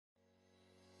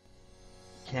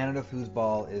Canada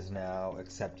Foosball is now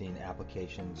accepting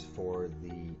applications for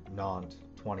the Nantes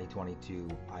 2022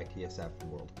 ITSF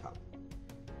World Cup.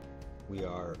 We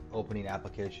are opening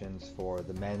applications for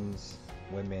the men's,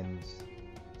 women's,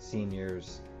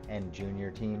 seniors, and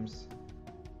junior teams.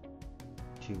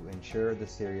 To ensure the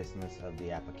seriousness of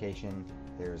the application,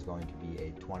 there is going to be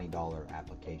a $20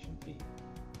 application fee.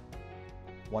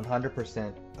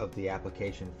 100% of the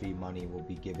application fee money will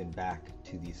be given back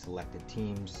to the selected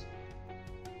teams.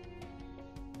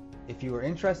 If you are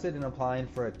interested in applying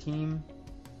for a team,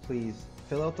 please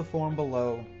fill out the form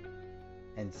below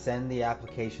and send the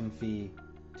application fee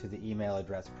to the email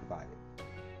address provided.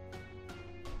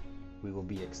 We will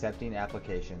be accepting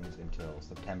applications until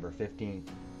September 15th,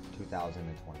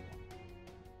 2021.